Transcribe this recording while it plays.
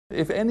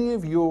If any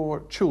of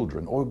your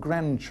children or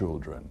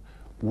grandchildren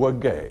were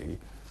gay,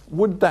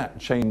 would that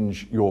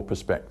change your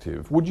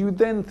perspective? Would you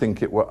then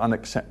think it were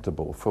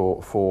unacceptable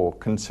for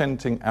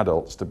consenting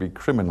adults to be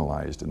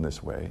criminalised in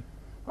this way?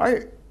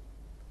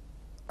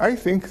 I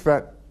think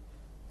that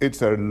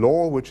it's a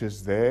law which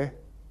is there.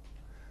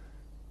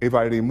 If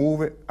I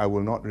remove it, I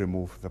will not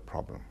remove the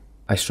problem.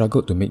 I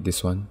struggled to make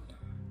this one,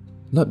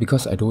 not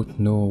because I don't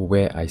know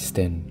where I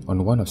stand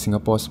on one of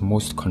Singapore's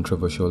most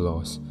controversial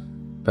laws,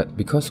 but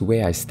because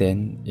where I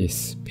stand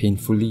is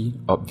painfully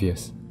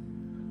obvious.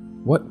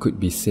 What could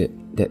be said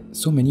that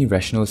so many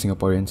rational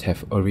Singaporeans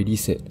have already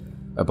said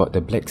about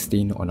the black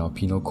stain on our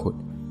penal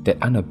code that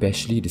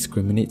unabashedly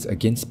discriminates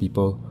against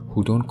people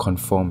who don't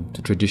conform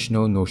to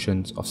traditional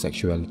notions of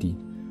sexuality?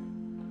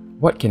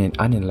 What can an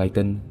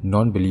unenlightened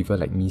non-believer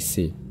like me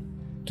say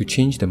to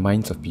change the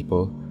minds of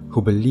people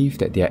who believe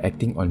that they are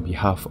acting on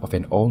behalf of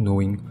an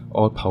all-knowing,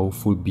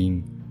 all-powerful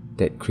being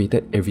that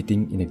created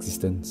everything in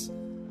existence?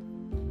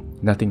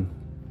 Nothing.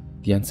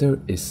 The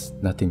answer is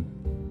nothing.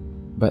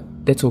 But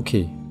that's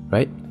okay,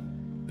 right?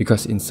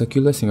 Because in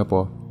secular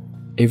Singapore,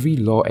 every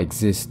law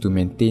exists to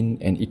maintain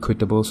an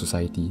equitable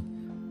society,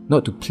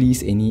 not to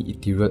please any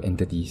ethereal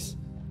entities.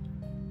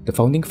 The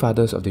founding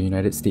fathers of the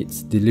United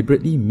States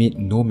deliberately made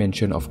no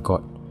mention of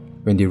God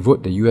when they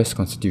wrote the US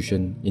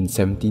Constitution in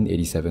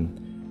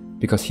 1787,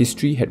 because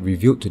history had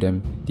revealed to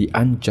them the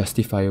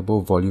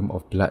unjustifiable volume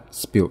of blood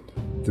spilled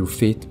through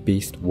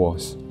faith-based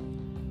wars.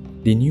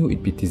 They knew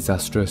it'd be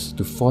disastrous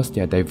to force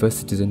their diverse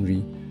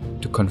citizenry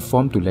to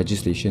conform to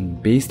legislation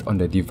based on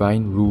the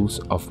divine rules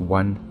of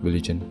one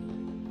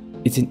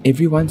religion. It's in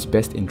everyone's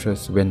best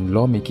interest when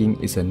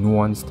lawmaking is a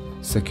nuanced,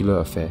 circular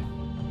affair.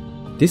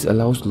 This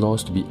allows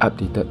laws to be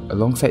updated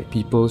alongside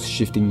people's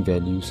shifting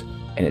values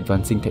and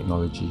advancing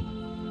technology.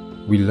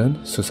 We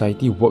learn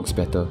society works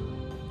better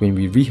when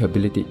we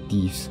rehabilitate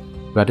thieves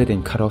rather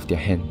than cut off their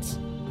hands.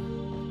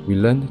 We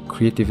learn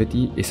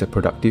creativity is a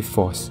productive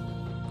force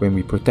when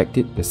we protect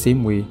it the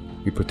same way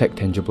we protect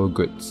tangible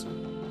goods.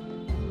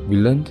 We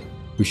learned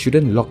we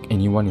shouldn't lock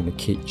anyone in a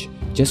cage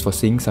just for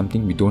saying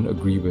something we don't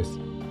agree with.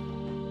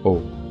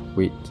 Oh,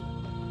 wait.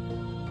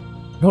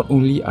 Not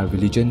only are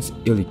religions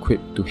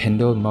ill-equipped to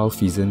handle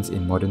malfeasance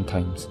in modern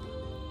times,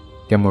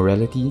 their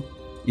morality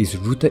is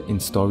rooted in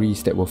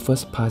stories that were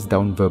first passed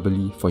down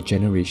verbally for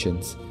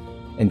generations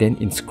and then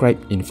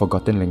inscribed in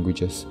forgotten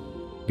languages,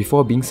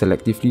 before being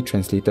selectively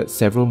translated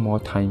several more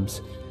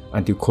times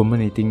until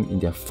culminating in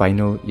their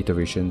final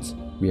iterations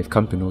we have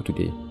come to know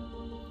today.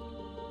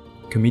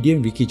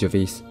 Comedian Ricky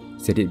Gervais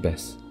said it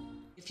best.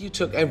 If you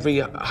took every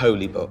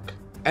holy book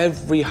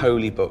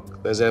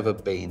there's ever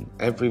been,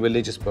 every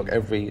religious book,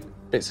 every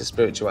bits of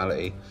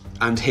spirituality,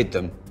 and hid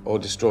them or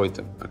destroyed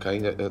them, okay?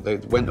 They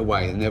went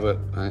away and never,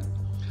 right?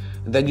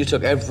 And then you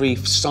took every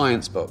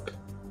science book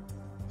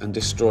and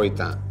destroyed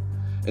that.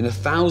 In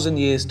 1,000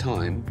 years'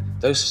 time,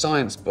 those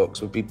science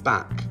books would be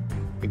back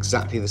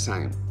exactly the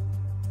same,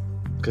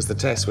 because the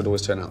tests would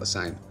always turn out the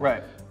same.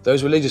 Right.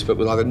 Those religious books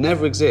will either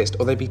never exist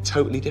or they'd be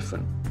totally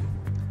different,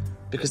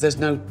 because there's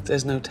no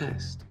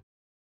test.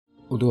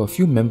 Although a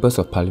few members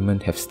of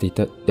parliament have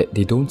stated that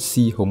they don't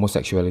see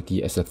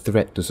homosexuality as a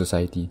threat to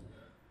society,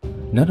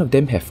 none of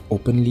them have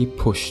openly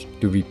pushed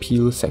to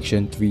repeal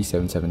Section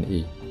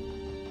 377A.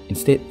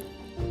 Instead,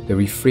 the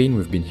refrain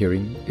we've been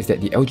hearing is that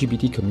the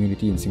LGBT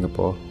community in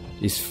Singapore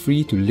is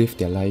free to live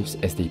their lives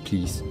as they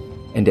please,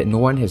 and that no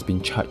one has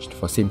been charged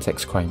for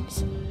same-sex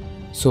crimes.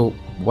 So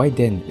why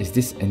then is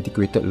this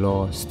antiquated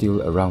law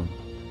still around?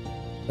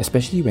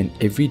 Especially when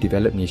every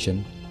developed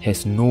nation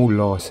has no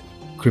laws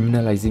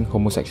criminalising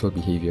homosexual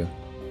behaviour.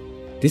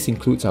 This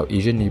includes our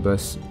Asian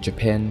neighbours,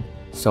 Japan,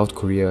 South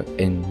Korea,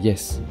 and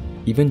yes,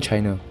 even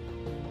China.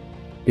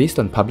 Based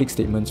on public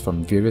statements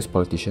from various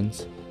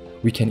politicians,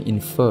 we can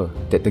infer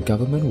that the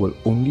government will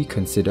only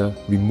consider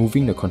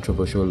removing the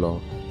controversial law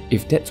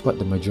if that's what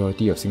the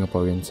majority of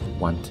Singaporeans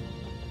want.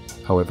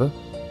 However,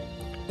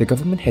 the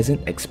government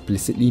hasn't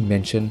explicitly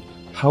mentioned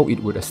how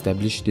it would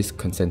establish this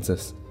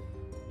consensus.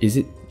 Is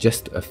it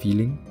just a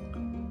feeling?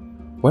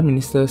 One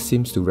minister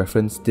seems to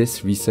reference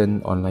this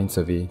recent online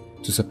survey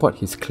to support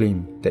his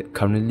claim that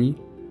currently,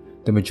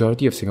 the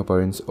majority of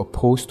Singaporeans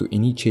oppose to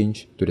any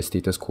change to the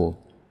status quo.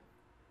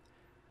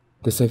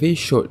 The survey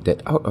showed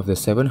that out of the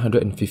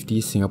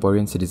 750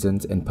 Singaporean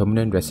citizens and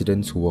permanent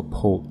residents who were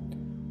polled,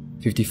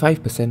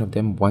 55% of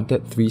them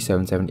wanted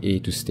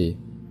 377A to stay.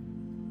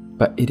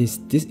 But it is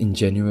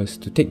disingenuous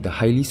to take the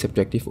highly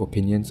subjective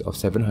opinions of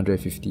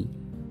 750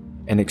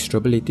 and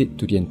extrapolate it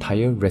to the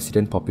entire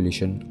resident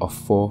population of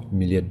 4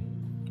 million.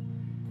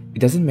 It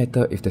doesn't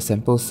matter if the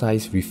sample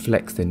size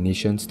reflects the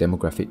nation's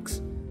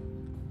demographics.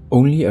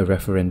 Only a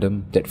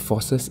referendum that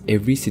forces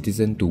every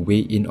citizen to weigh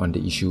in on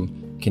the issue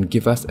can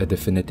give us a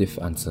definitive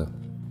answer.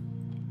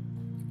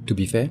 To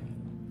be fair,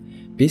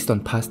 based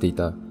on past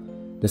data,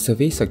 the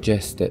survey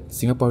suggests that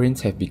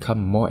Singaporeans have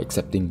become more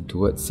accepting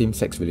towards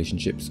same-sex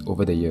relationships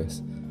over the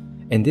years,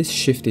 and this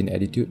shift in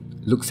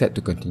attitude looks set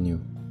to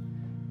continue.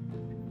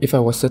 If I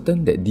was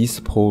certain that these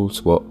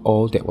polls were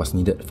all that was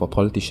needed for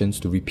politicians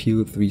to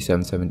repeal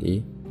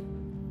 377A,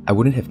 I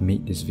wouldn't have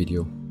made this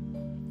video.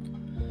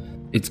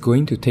 It's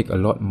going to take a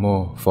lot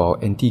more for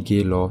our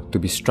anti-gay law to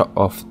be struck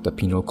off the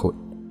penal code.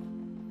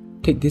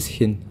 Take this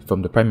hint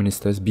from the Prime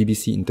Minister's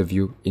BBC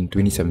interview in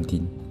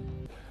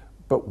 2017.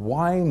 But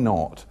why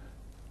not,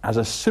 as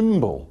a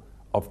symbol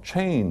of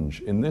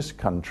change in this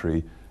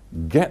country,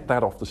 get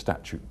that off the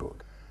statute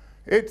book?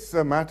 It's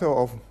a matter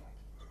of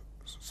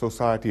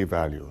society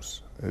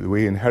values.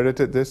 We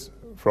inherited this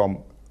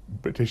from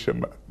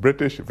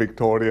British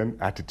Victorian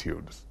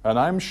attitudes. And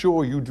I'm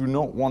sure you do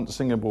not want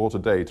Singapore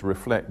today to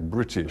reflect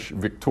British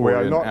Victorian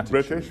We are not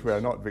attitudes. British, we are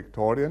not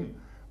Victorian,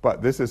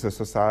 but this is a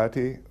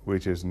society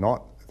which is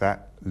not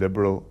that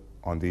liberal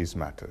on these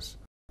matters.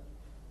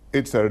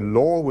 It's a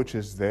law which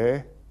is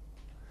there.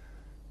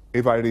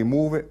 If I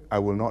remove it, I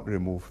will not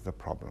remove the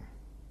problem.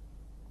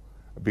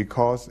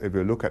 Because if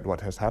you look at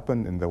what has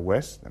happened in the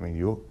West, I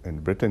mean, in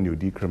Britain, you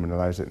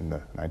decriminalized it in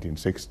the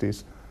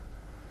 1960s.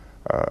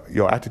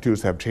 Your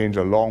attitudes have changed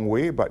a long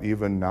way, but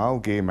even now,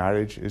 gay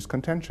marriage is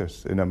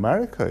contentious. In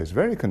America, it's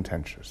very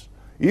contentious.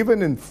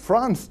 Even in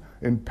France,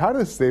 in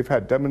Paris, they've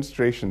had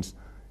demonstrations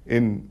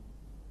in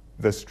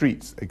the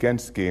streets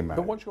against gay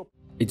marriage.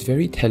 It's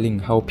very telling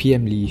how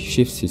PM Lee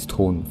shifts his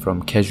tone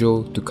from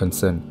casual to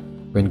concern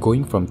when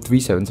going from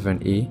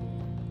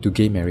 377A to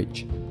gay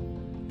marriage.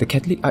 The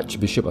Catholic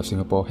Archbishop of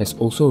Singapore has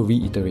also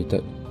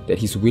reiterated that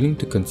he's willing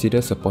to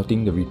consider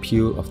supporting the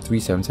repeal of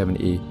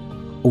 377A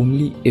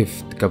only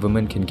if the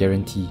government can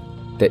guarantee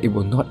that it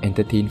will not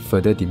entertain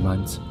further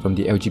demands from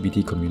the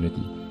LGBT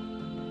community.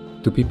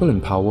 To people in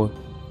power,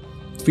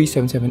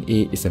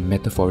 377A is a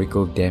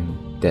metaphorical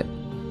dam that,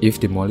 if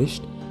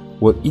demolished,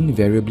 will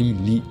invariably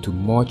lead to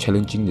more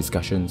challenging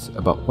discussions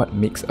about what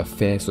makes a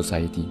fair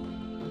society.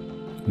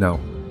 Now,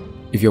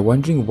 if you're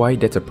wondering why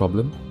that's a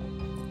problem,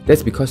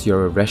 that's because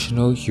you're a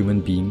rational human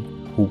being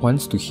who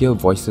wants to hear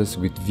voices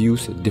with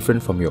views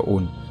different from your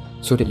own,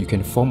 so that you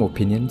can form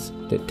opinions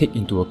that take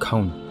into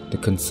account the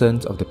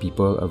concerns of the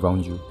people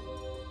around you.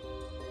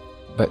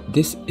 But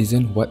this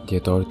isn't what the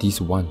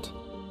authorities want.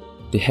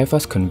 They have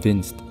us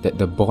convinced that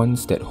the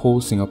bonds that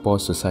hold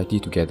Singapore's society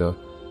together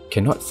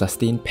cannot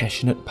sustain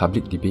passionate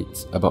public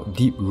debates about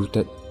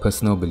deep-rooted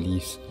personal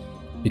beliefs,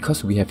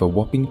 because we have a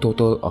whopping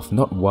total of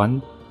not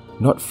 1,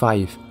 not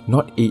 5,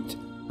 not 8,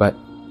 but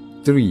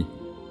 3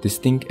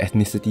 distinct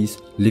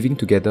ethnicities living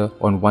together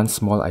on one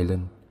small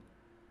island.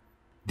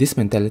 This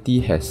mentality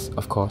has,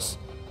 of course,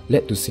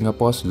 led to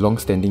Singapore's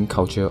long-standing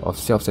culture of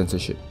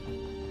self-censorship.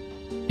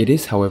 It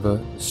is,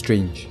 however,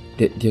 strange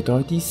that the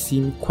authorities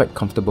seem quite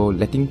comfortable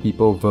letting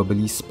people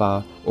verbally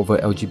spar over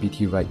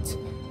LGBT rights,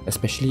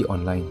 especially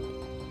online.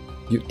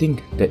 You'd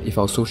think that if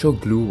our social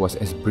glue was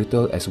as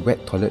brittle as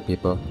wet toilet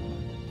paper,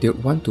 they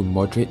would want to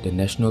moderate the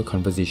national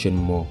conversation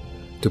more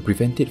to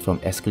prevent it from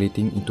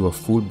escalating into a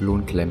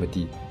full-blown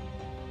calamity.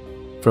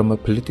 From a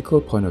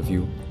political point of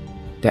view,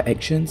 their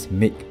actions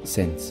make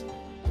sense.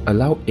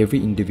 Allow every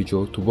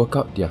individual to work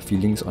out their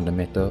feelings on the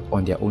matter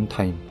on their own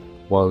time,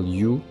 while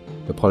you,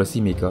 the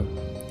policymaker,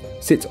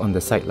 sits on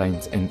the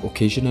sidelines and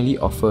occasionally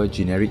offer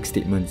generic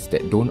statements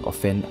that don't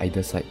offend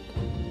either side,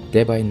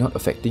 thereby not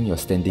affecting your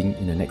standing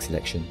in the next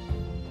election.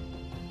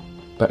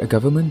 But a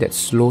government that's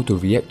slow to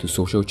react to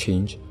social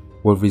change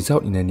will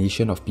result in a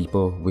nation of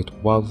people with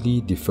wildly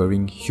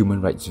differing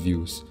human rights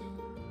views,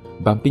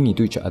 bumping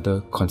into each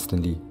other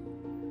constantly.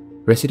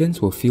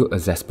 Residents will feel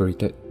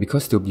exasperated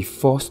because they'll be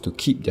forced to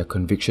keep their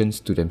convictions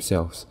to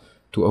themselves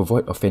to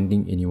avoid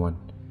offending anyone.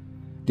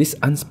 This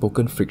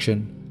unspoken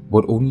friction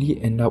would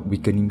only end up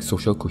weakening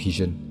social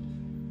cohesion.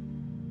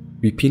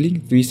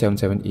 Repealing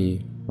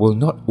 377A will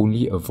not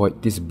only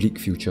avoid this bleak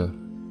future,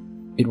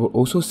 it will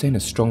also send a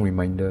strong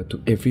reminder to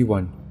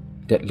everyone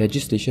that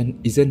legislation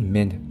isn't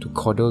meant to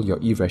coddle your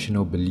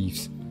irrational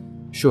beliefs.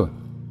 Sure,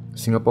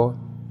 Singapore,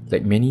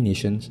 like many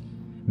nations,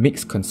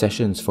 makes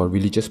concessions for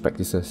religious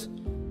practices,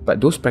 but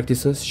those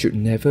practices should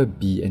never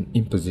be an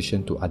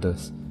imposition to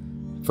others.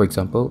 For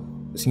example,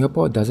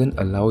 Singapore doesn't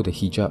allow the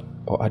hijab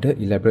or other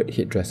elaborate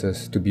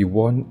headdresses to be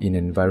worn in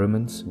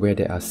environments where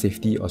there are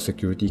safety or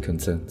security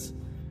concerns.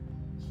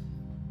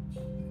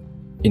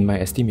 In my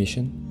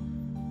estimation,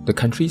 the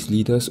country's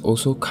leaders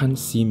also can't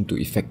seem to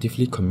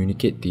effectively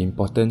communicate the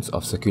importance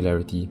of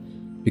secularity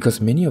because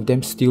many of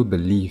them still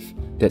believe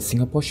that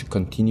Singapore should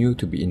continue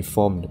to be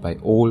informed by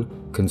old,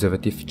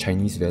 conservative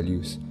Chinese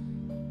values.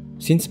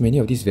 Since many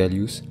of these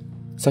values,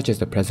 such as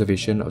the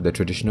preservation of the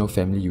traditional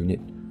family unit,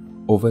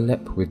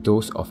 overlap with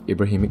those of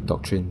Abrahamic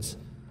doctrines,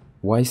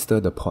 why stir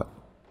the pot?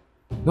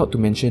 Not to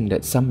mention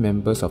that some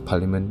members of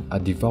parliament are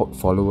devout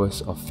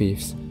followers of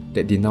faiths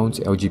that denounce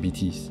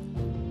LGBTs.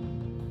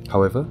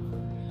 However,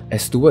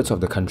 as stewards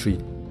of the country,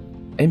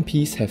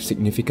 MPs have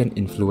significant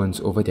influence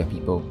over their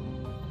people.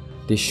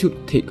 They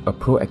should take a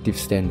proactive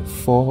stand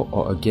for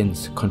or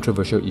against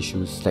controversial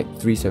issues like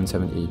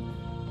 377A.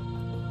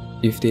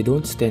 If they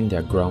don't stand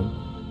their ground,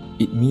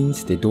 it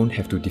means they don't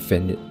have to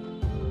defend it.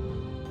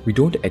 We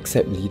don't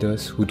accept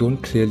leaders who don't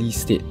clearly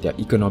state their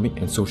economic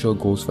and social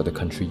goals for the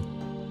country.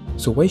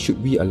 So why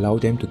should we allow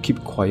them to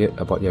keep quiet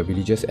about their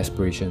religious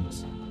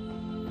aspirations?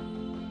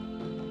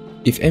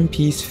 If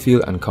MPs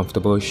feel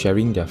uncomfortable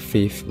sharing their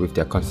faith with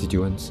their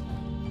constituents,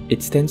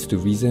 it stands to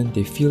reason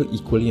they feel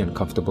equally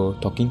uncomfortable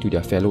talking to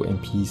their fellow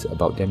MPs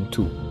about them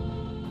too.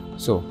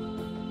 So,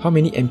 how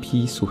many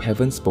MPs who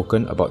haven't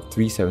spoken about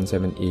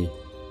 377A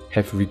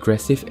have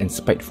regressive and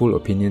spiteful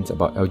opinions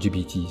about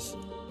LGBTs?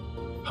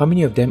 How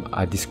many of them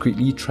are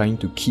discreetly trying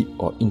to keep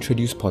or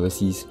introduce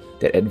policies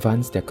that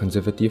advance their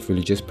conservative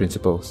religious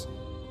principles?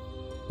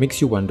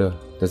 Makes you wonder,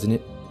 doesn't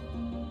it?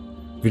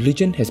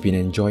 Religion has been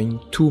enjoying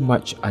too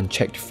much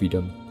unchecked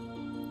freedom.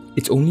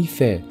 It's only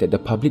fair that the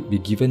public be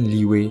given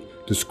leeway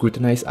to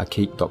scrutinize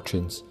archaic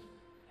doctrines,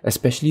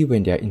 especially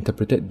when they are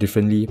interpreted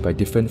differently by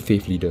different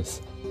faith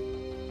leaders.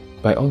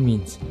 By all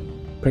means,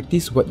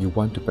 practice what you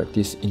want to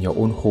practice in your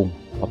own home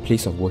or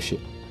place of worship,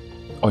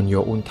 on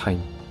your own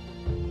time.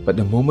 But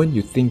the moment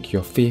you think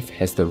your faith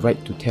has the right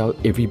to tell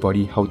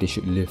everybody how they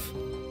should live,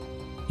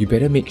 you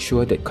better make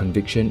sure that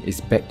conviction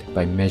is backed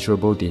by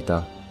measurable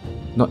data,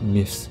 not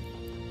myths.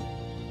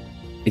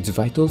 It's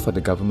vital for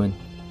the government,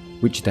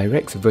 which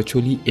directs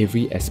virtually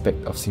every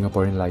aspect of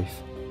Singaporean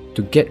life,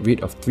 to get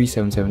rid of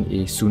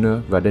 377A sooner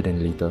rather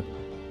than later,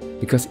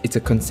 because it's a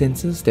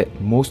consensus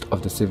that most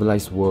of the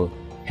civilized world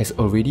has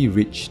already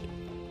reached,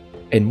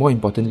 and more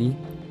importantly,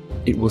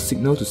 it will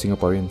signal to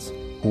Singaporeans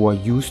who are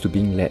used to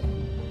being led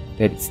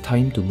that it's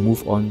time to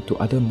move on to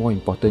other more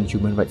important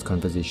human rights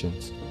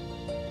conversations.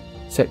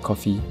 Set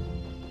Coffee,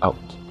 out.